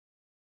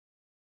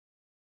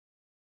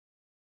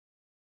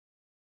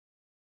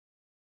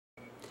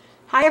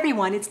Hi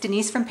everyone, it's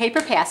Denise from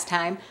Paper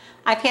Pastime.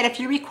 I've had a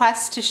few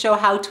requests to show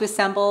how to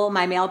assemble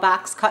my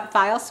mailbox cut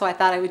file, so I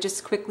thought I would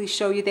just quickly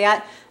show you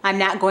that. I'm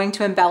not going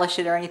to embellish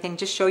it or anything,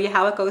 just show you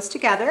how it goes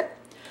together.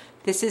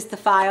 This is the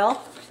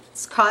file.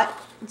 It's cut,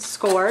 it's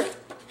scored,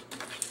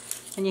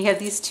 and you have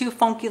these two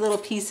funky little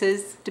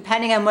pieces.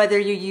 Depending on whether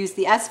you use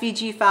the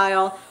SVG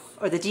file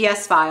or the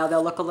DS file,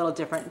 they'll look a little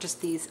different, just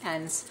these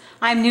ends.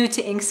 I'm new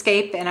to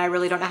Inkscape and I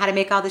really don't know how to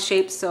make all the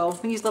shapes, so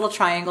we use little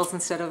triangles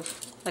instead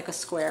of like a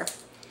square.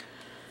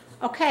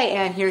 Okay,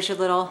 and here's your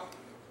little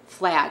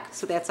flag.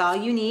 So that's all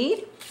you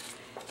need.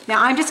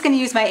 Now I'm just going to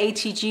use my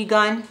ATG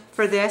gun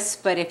for this,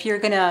 but if you're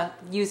going to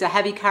use a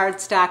heavy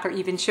cardstock or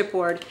even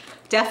chipboard,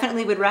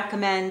 definitely would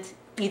recommend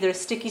either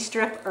sticky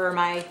strip or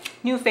my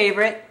new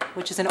favorite,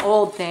 which is an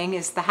old thing,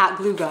 is the hot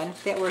glue gun.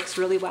 That works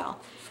really well.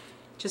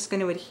 Just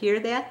going to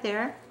adhere that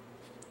there.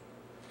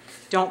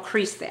 Don't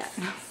crease that.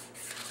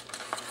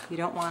 You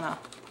don't want a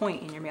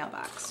point in your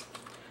mailbox.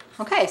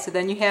 Okay, so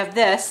then you have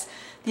this.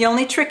 The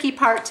only tricky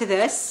part to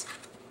this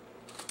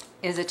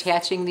is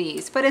attaching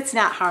these, but it's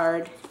not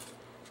hard.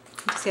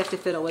 You just have to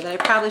fiddle with it. I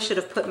probably should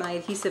have put my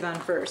adhesive on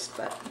first,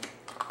 but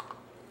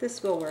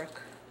this will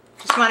work.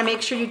 Just want to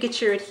make sure you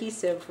get your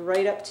adhesive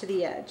right up to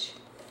the edge.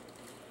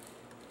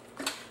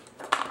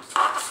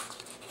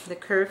 The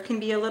curve can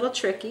be a little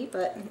tricky,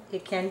 but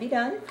it can be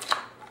done.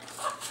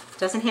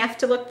 Doesn't have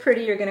to look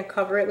pretty. You're going to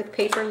cover it with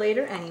paper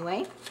later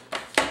anyway.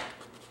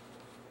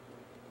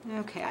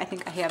 Okay, I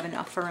think I have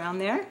enough around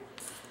there.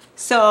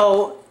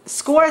 So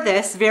score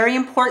this. Very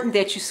important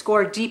that you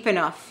score deep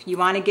enough. You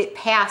want to get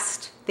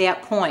past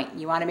that point.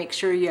 You want to make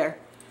sure you're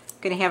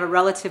going to have a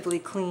relatively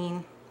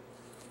clean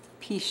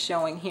piece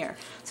showing here.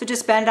 So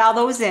just bend all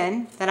those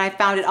in. Then I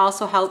found it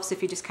also helps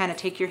if you just kind of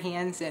take your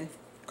hands and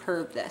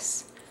curve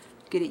this.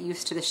 Get it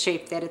used to the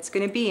shape that it's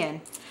going to be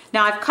in.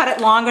 Now I've cut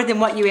it longer than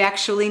what you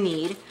actually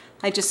need.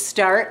 I just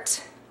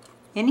start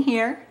in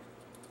here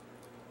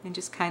and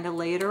just kind of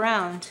lay it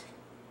around.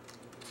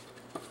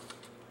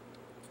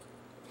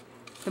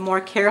 The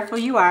more careful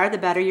you are, the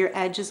better your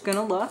edge is going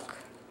to look.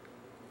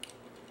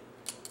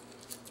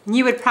 And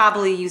you would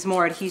probably use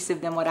more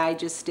adhesive than what I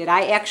just did.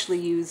 I actually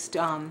used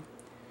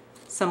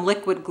some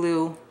liquid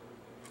glue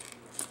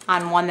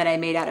on one that I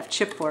made out of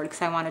chipboard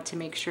because I wanted to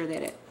make sure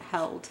that it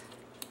held.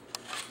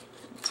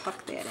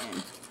 Tuck that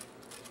in.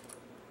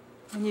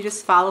 And you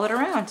just follow it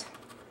around.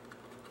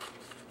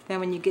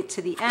 Then when you get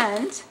to the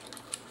end,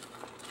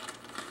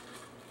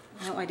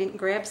 no, I didn't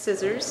grab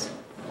scissors.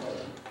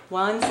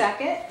 1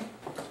 second.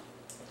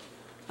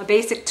 A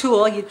basic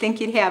tool, you'd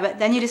think you'd have it.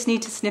 Then you just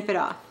need to snip it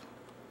off.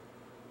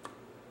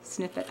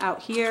 Snip it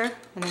out here,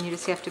 and then you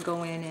just have to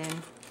go in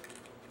and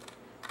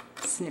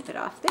snip it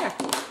off there.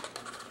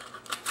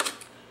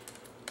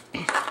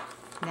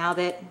 Now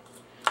that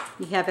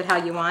you have it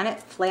how you want it,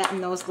 flatten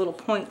those little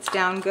points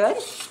down good,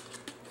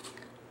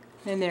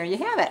 and there you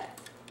have it.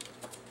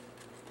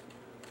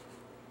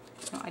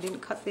 No, I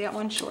didn't cut that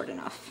one short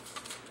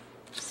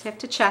enough. Just have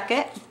to check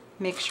it,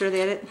 make sure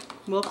that it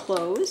will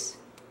close.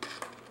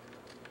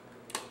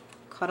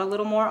 Cut a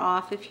little more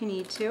off if you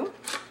need to.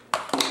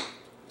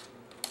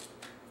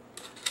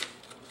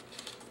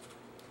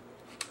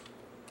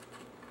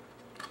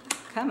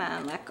 Come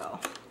on, let go.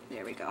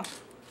 There we go.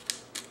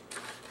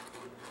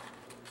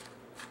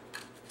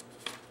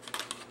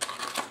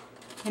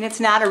 And it's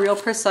not a real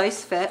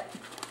precise fit.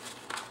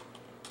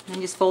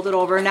 And just fold it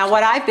over. Now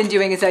what I've been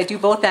doing is I do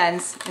both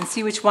ends and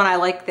see which one I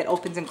like that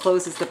opens and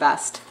closes the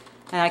best.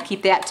 And I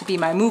keep that to be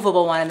my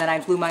movable one, and then I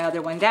glue my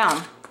other one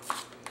down.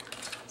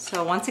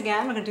 So once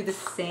again, we're going to do the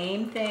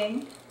same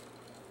thing.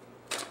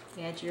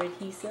 Add your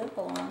adhesive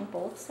along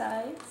both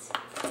sides.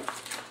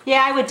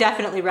 Yeah, I would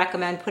definitely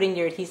recommend putting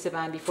your adhesive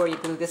on before you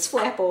glue this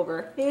flap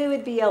over. It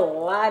would be a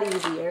lot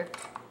easier.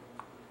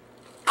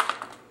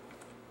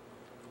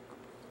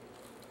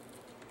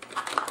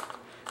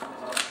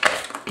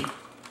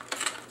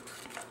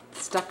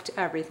 Stuck to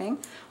everything.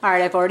 All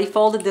right, I've already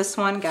folded this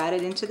one, got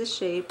it into the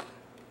shape.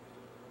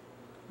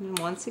 And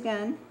once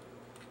again,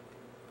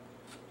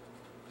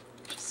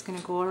 just going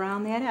to go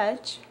around that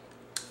edge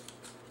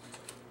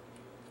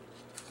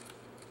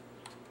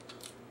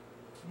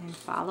and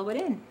follow it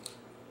in.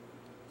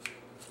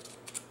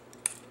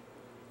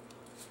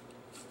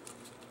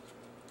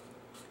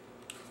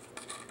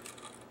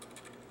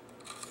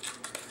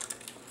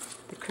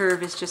 The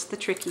curve is just the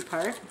tricky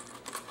part.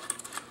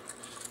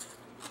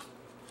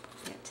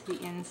 Get to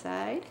the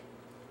inside.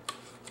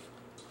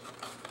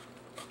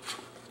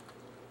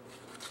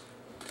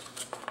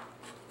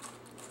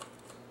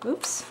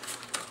 Oops.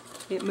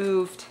 It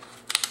moved.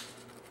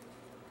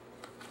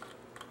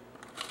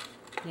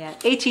 Yeah,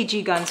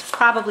 ATG gun's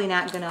probably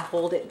not going to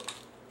hold it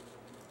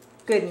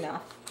good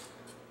enough.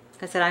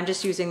 Like I said, I'm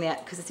just using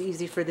that because it's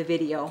easy for the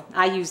video.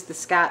 I used the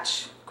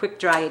Scotch quick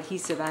dry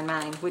adhesive on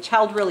mine, which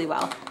held really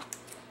well.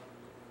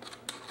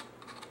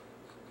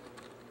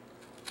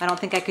 I don't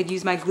think I could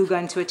use my glue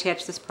gun to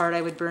attach this part.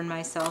 I would burn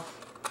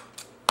myself.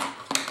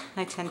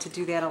 I tend to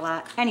do that a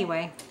lot.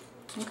 Anyway,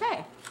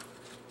 okay.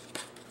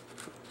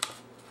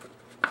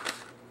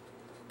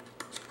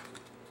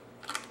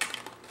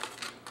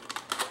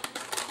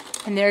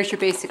 And there's your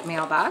basic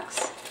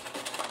mailbox.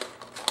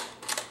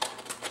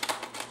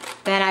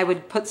 Then I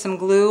would put some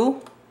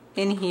glue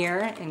in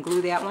here and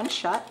glue that one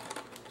shut,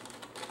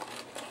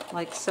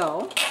 like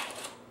so.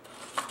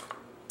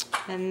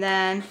 And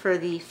then for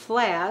the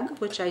flag,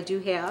 which I do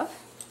have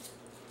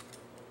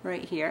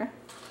right here,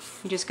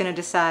 you're just going to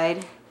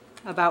decide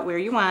about where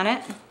you want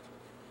it.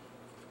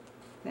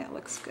 That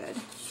looks good.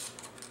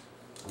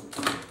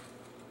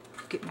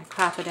 Get my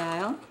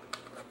crocodile,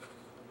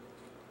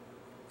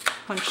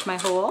 punch my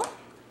hole,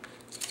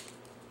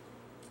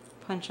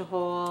 punch a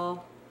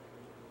hole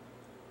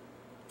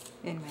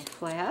in my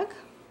flag.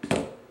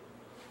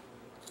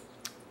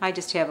 I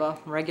just have a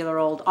regular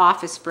old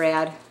office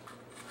brad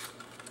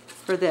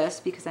for this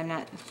because I'm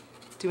not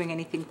doing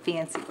anything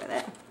fancy with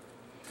it.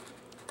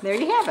 There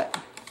you have it.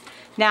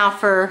 Now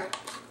for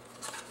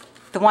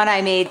the one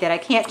I made that I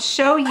can't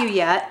show you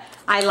yet,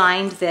 I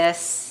lined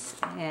this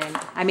and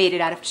I made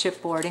it out of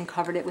chipboard and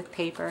covered it with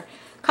paper.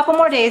 A couple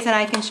more days and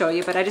I can show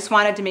you, but I just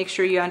wanted to make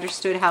sure you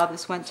understood how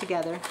this went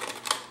together.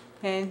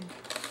 And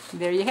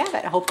there you have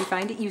it. I hope you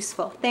find it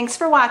useful. Thanks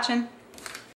for watching.